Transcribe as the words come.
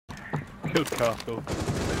killed Castle.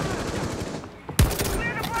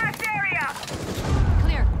 Clear the blast area!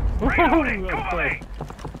 Clear. Reloading, go away!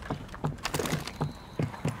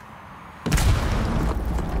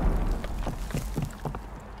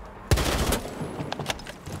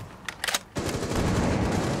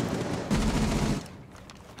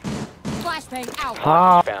 Flashbang out.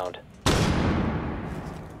 Hostage found.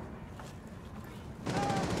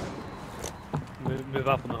 Move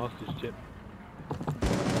up on the hostage chip.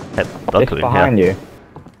 It's behind you.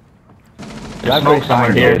 There's smoke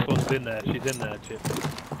somewhere here. This one's in there. She's in there, chip.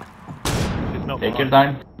 She's not Take your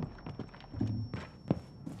behind. time.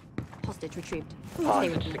 Hostage retrieved. Please stay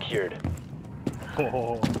Hostage with me. secured.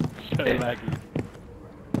 Oh, so laggy.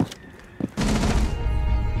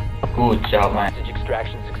 Good job, man. Hostage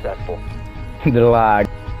extraction successful. The lag.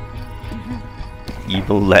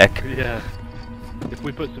 Evil leg. Yeah. If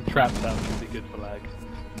we put some traps out, it should be good for lag.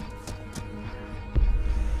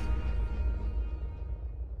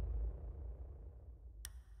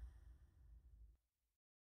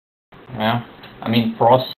 Yeah. I mean,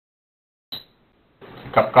 Frost.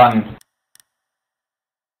 Kapkan.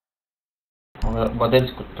 What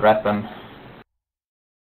else could trap him?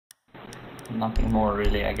 Nothing more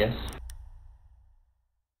really, I guess.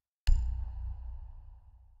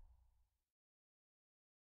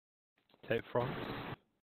 Take Frost.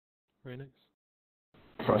 Renix.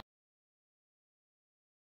 Frost.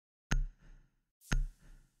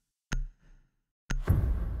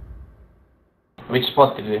 Which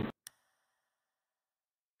spot did we?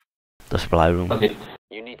 The supply room. Was it?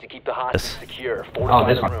 You need to keep the hostage Yes. secure. Oh, Fortify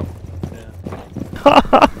this the one. room.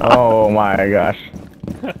 Oh my gosh.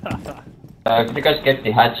 Could you guys get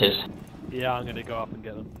the hatches? Yeah, I'm gonna go up and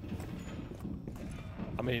get them.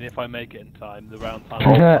 I mean, if I make it in time, the round time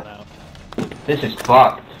Oh. will run out. This is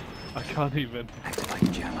fucked. I can't even.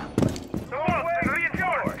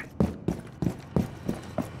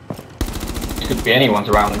 This could be anyone's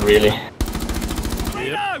round, really.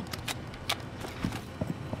 Yep.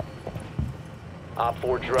 Op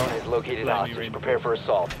 4 drone has located Let me hostage. read. Prepare for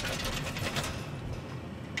assault.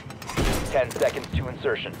 10 seconds to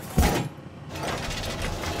insertion.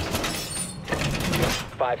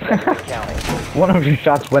 5 seconds and counting. One of your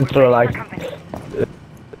shots went through like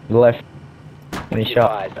left when he Be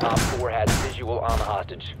shot. advised, Op 4 has visual on the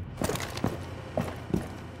hostage.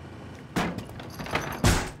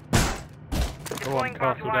 Go on,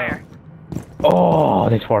 castle down. Oh,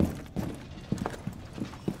 they tore.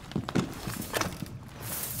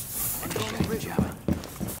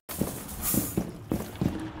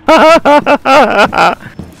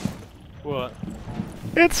 What?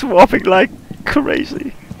 It's swapping like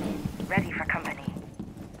crazy. Ready for company.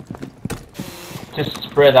 Just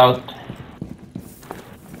spread out.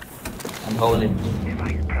 And hold it.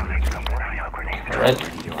 Device product compliant grenade.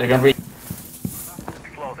 Alright, they're gonna reach.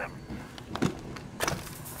 Slow them.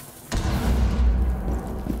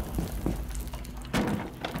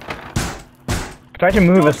 Try to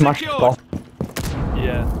move as much as possible.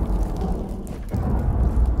 Yeah.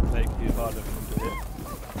 Make you harder to do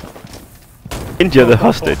it. Injure the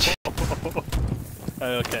hostage.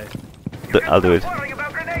 Oh, okay. I'll do it. Worrying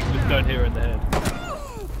about grenades. Just don't hear in the head.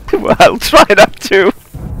 Well, I'll try that too.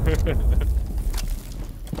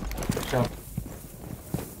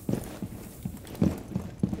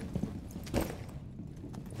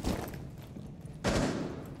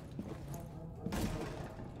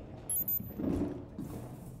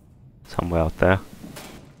 Somewhere out there.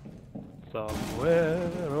 Somewhere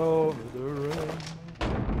over the road.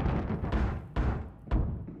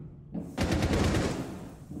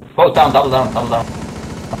 Both down, double down, double down.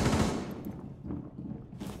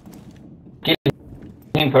 Kill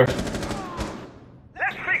him first.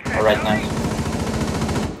 Let's fix it. Alright, nice.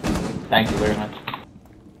 Thank you very much.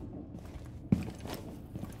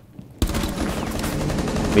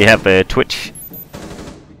 We have a Twitch.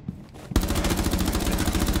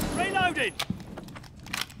 Reloaded!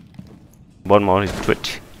 One more is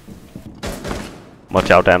Twitch. Watch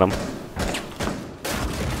out, Adam.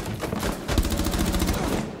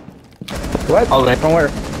 What? Oh, right. From where?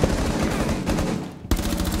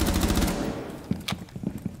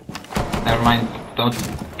 Never mind. Don't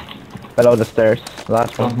Below the stairs.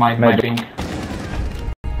 Last one. don't mind my Maybe. ping.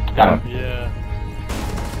 Damn. Yeah.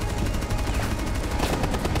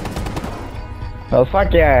 Oh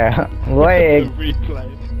fuck yeah! Wait. Replay.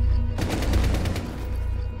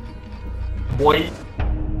 Boy.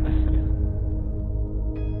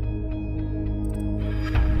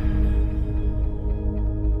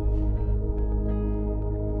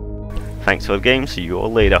 Thanks for the game. See you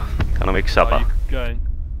all later. Gonna make Are supper. you going?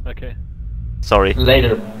 Okay. Sorry.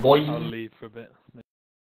 Later, boy. I'll leave for a bit.